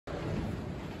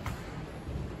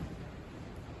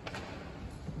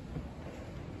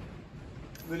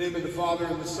In the name of the Father,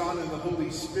 and the Son, and the Holy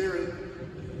Spirit.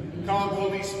 Come,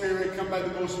 Holy Spirit, come by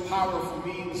the most powerful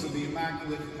means of the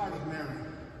Immaculate Heart of Mary,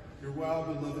 your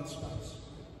well-beloved spouse.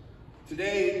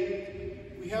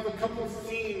 Today, we have a couple of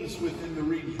themes within the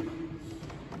reading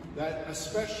that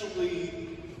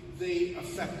especially they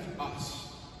affect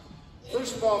us.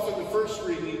 First of all, for the first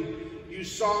reading, you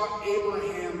saw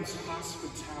Abraham's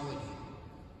hospitality.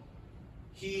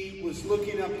 He was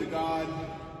looking up to God,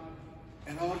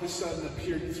 and all of a sudden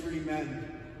appeared three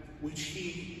men, which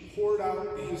he poured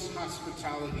out his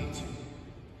hospitality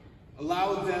to.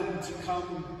 Allowed them to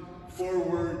come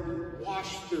forward,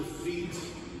 washed their feet,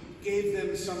 gave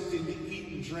them something to eat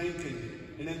and drink,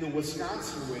 and in the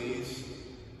Wisconsin ways,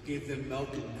 gave them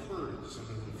milk and curds. I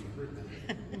don't know if you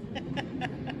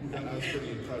heard that. I was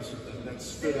pretty impressed with that. That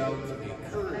stood out to me.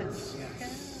 Curds,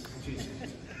 yes. Jesus.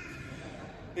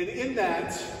 And in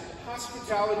that,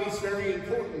 hospitality is very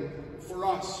important for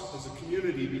us as a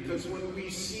community, because when we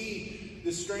see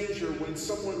the stranger, when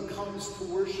someone comes to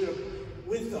worship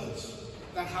with us,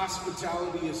 that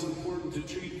hospitality is important, to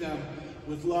treat them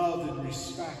with love and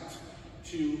respect,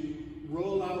 to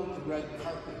roll out the red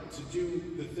carpet, to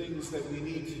do the things that we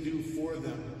need to do for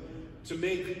them, to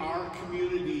make our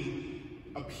community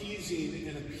appeasing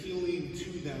and appealing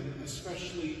to them,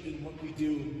 especially in what we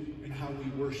do and how we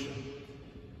worship.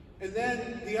 And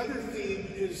then the other theme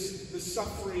is the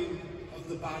suffering of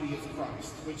the body of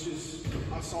Christ, which is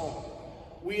us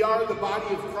all. We are the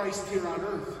body of Christ here on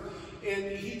earth.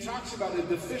 And he talks about a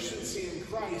deficiency in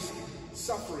Christ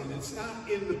suffering. It's not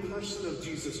in the person of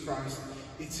Jesus Christ.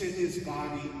 It's in his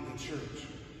body, the church.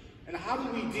 And how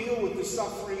do we deal with the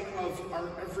suffering of our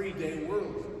everyday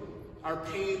world? Our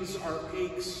pains, our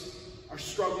aches, our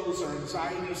struggles, our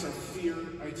anxieties, our fear.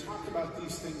 I talk about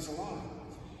these things a lot.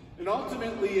 And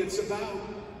ultimately, it's about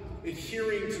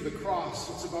adhering to the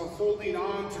cross. It's about holding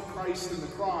on to Christ and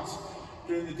the cross.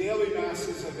 During the daily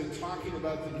masses, I've been talking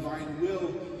about the divine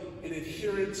will and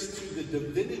adherence to the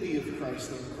divinity of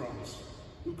Christ on the cross,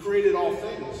 who created all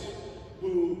things,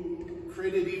 who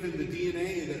created even the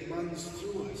DNA that runs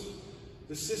through us,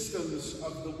 the systems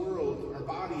of the world, our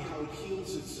body, how it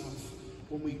heals itself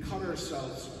when we cut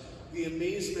ourselves, the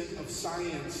amazement of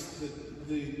science,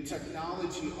 the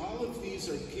technology. All of these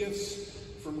are gifts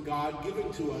from God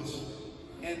given to us.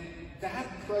 And that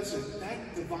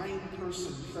divine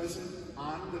person present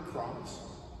on the cross,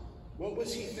 what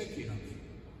was he thinking of?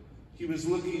 He was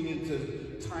looking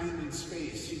into time and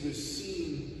space. He was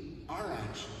seeing our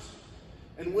actions.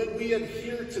 And when we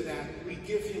adhere to that, we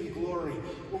give him glory.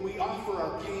 When we offer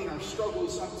our pain, our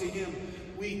struggles up to him,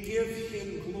 we give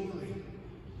him glory.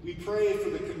 We pray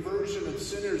for the conversion of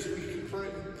sinners. We can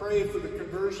pray for the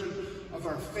conversion of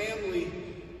our family.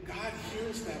 God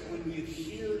hears that when we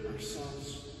adhere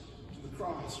ourselves to the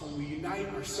cross, when we unite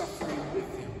our suffering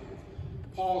with him.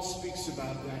 Paul speaks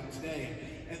about that today.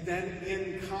 And then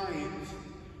in kind,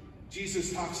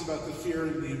 Jesus talks about the fear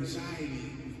and the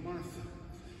anxiety of Martha.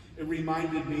 It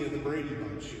reminded me of the Brady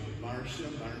Bunch, Marcia,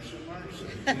 Marcia,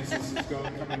 Marcia. Jesus is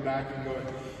coming back and going,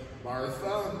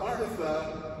 Martha,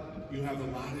 Martha, you have a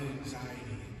lot of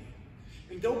anxiety.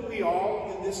 And don't we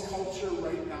all in this culture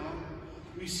right now,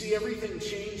 we see everything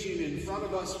changing in front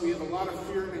of us. We have a lot of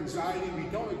fear and anxiety. We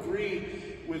don't agree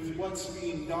with what's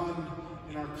being done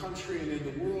in our country and in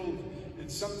the world. And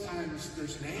sometimes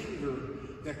there's an anger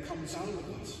that comes out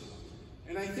of us.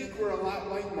 And I think we're a lot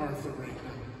like Martha right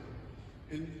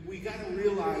now. And we got to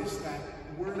realize that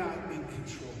we're not in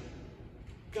control.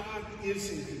 God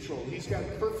is in control. He's got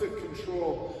perfect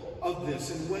control of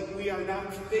this. And when we are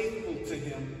not faithful to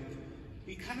him,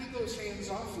 he kind of goes hands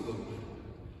off a little bit.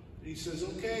 And he says,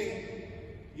 okay,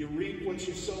 you reap what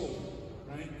you sow,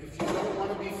 right? If you don't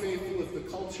want to be faithful, if the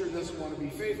culture doesn't want to be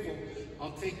faithful,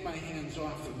 I'll take my hands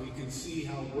off, and we can see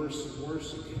how worse and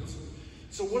worse it gets.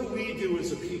 So what do we do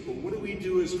as a people? What do we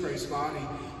do as Christ's body?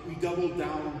 We double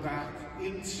down back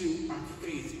into our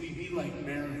faith. We be like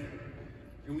Mary.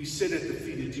 And we sit at the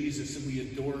feet of Jesus and we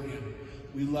adore him.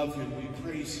 We love him. We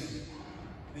praise him.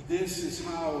 And this is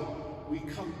how we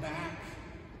come back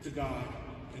to God,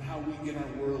 and how we get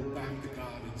our world back to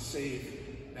God and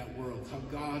save that world. How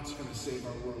God's going to save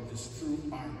our world is through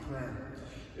our prayer.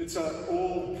 It's an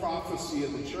old prophecy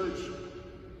of the church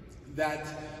that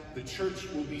the church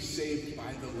will be saved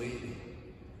by the laity,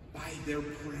 by their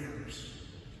prayers,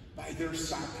 by their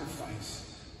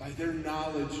sacrifice, by their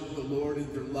knowledge of the Lord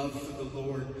and their love for the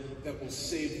Lord, that will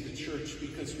save the church.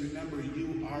 Because remember,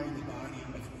 you are the body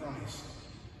of Christ.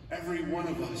 Every one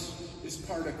of us is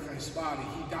part of Christ's body.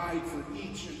 He died for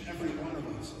each and every one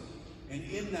of us. And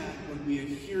in that, when we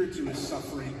adhere to his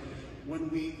suffering, when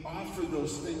we offer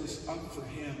those things up for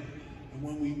him, and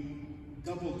when we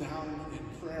double down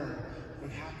in prayer,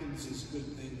 what happens is good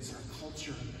things. Our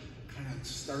culture kind of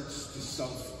starts to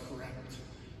self-correct.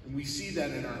 And we see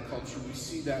that in our culture. We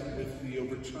see that with the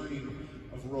overturning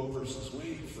of Roe versus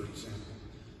Wade, for example.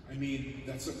 I mean,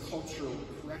 that's a cultural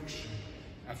correction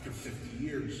after 50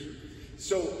 years.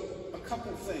 So, a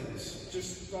couple things,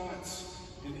 just thoughts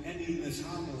in ending this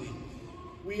homily.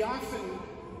 We often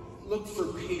look for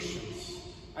patience.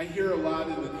 I hear a lot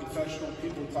in the confessional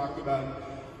people talk about,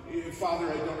 Father,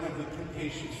 I don't have the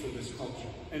patience for this culture.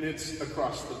 And it's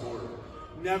across the board.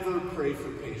 Never pray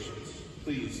for patience.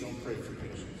 Please don't pray for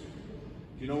patience.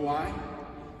 You know why?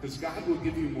 Because God will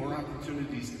give you more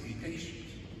opportunities to be patient.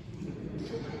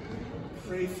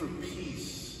 Pray for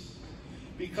peace.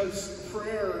 Because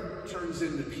prayer turns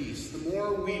into peace. The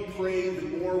more we pray,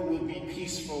 the more we'll be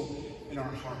peaceful in our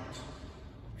heart.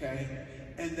 Okay?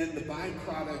 And then the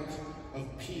byproduct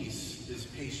of peace is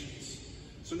patience.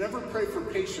 So never pray for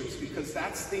patience, because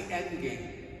that's the end game.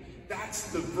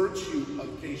 That's the virtue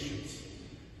of patience.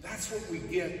 That's what we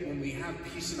get when we have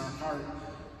peace in our heart,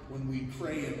 when we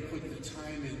pray and put the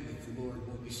time in with the Lord,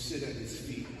 when we sit at his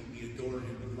feet, when we adore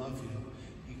him and love him.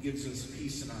 He gives us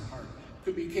peace in our heart. It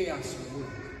could be chaos in the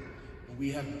world, but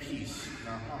we have peace in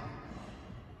our heart.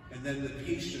 And then the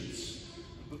patience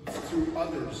through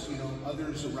others,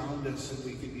 others around us, and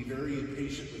we can be very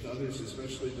impatient with others,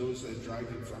 especially those that drive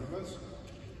in front of us.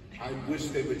 I wish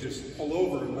they would just pull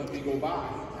over and let me go by,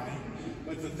 right?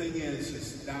 But the thing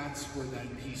is that's where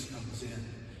that peace comes in.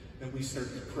 Then we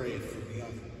start to pray for the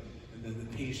other. And then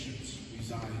the patience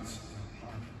resides in our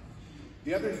heart.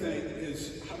 The other thing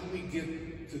is, how do we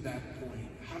get to that point?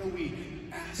 How do we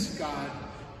ask God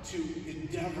to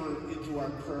endeavor into our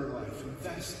prayer life,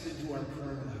 invest into our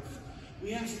prayer life?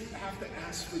 We have to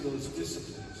ask for those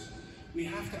disciplines. We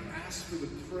have to ask for the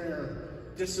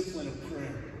discipline of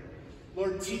prayer.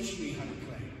 Lord, teach me how to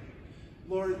pray.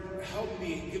 Lord, help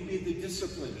me, give me the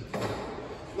discipline to pray.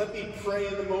 Let me pray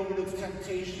in the moment of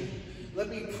temptation. Let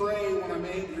me pray when I'm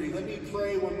angry. Let me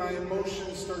pray when my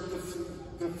emotions start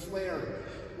to flare.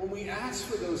 When we ask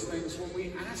for those things, when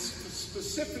we ask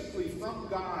specifically from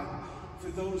God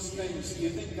for those things, do you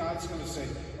think God's going to say,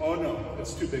 oh no,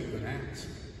 that's too big of an ask?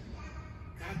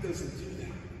 God doesn't do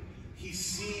that. He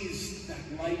sees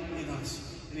that light in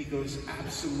us, and he goes,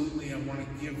 absolutely, I want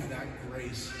to give that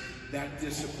grace, that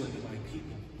discipline to my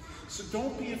people. So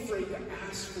don't be afraid to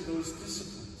ask for those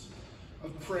disciplines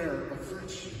of prayer, of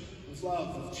virtue, of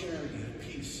love, of charity, of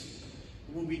peace.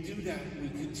 And when we do that, we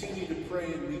continue to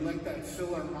pray, and we let that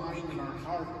fill our mind and our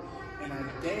heart and our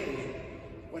day,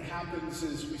 what happens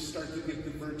is we start to get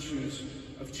the virtues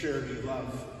of charity,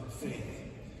 love, and faith.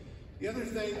 The other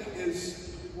thing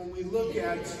is, when we look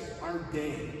at our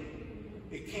day,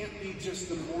 it can't be just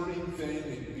the morning thing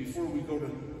and before we go to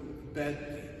bed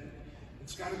thing.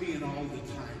 It's got to be an all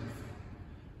the time thing.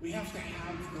 We have to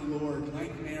have the Lord,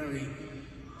 like Mary,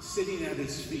 sitting at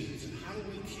his feet. And how do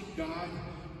we keep God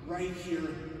right here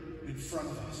in front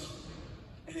of us?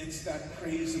 And it's that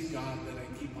praise of God that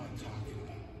I keep on talking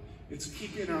about. It's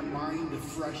keeping our mind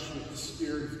afresh with the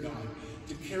Spirit of God,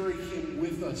 to carry him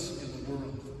with us in the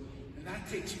world. And that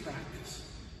takes practice.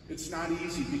 It's not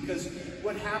easy, because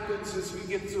what happens is we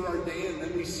get through our day and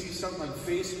then we see something on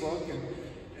Facebook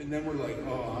and then we're like,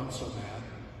 oh, I'm so mad.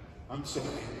 I'm so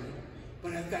angry.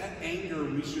 But at that anger,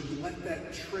 we should let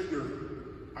that trigger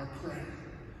our prayer.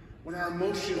 When our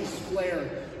emotions flare,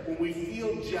 when we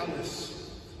feel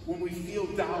jealous, when we feel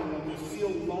down, when we feel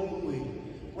lonely,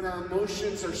 when our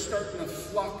emotions are starting to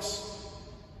flux,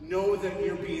 know that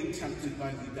you're being tempted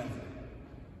by the devil.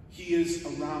 He is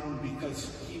around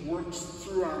because he works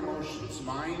through our emotions,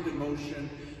 mind, emotion,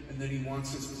 and then he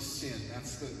wants us to sin.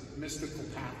 That's the mystical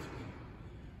pathway,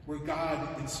 where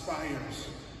God inspires,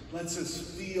 lets us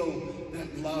feel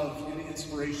that love and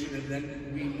inspiration, and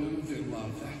then we move in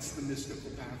love. That's the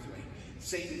mystical pathway.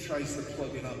 Satan tries to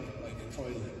plug it up like a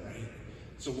toilet, right?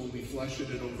 So when we flush it,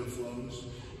 it overflows,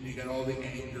 and you got all the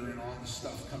anger and all the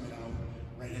stuff coming out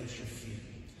right at your feet.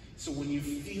 So when you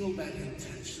feel that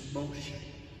intense emotion,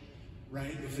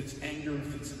 right? If it's anger,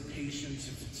 if it's impatience,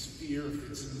 if it's fear, if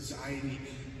it's anxiety,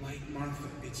 like Martha,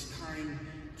 it's time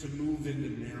to move into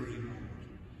Mary mode.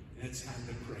 And it's time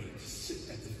to pray, to sit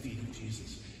at the feet of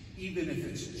Jesus, even if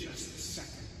it's just a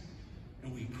second.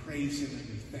 And we praise him and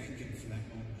we thank him for that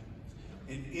moment.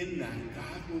 And in that,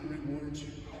 God will reward you.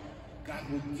 God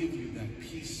will give you that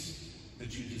peace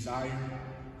that you desire,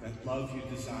 that love you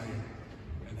desire,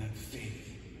 and that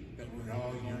faith that we're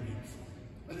all yearning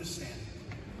for. Let us stand.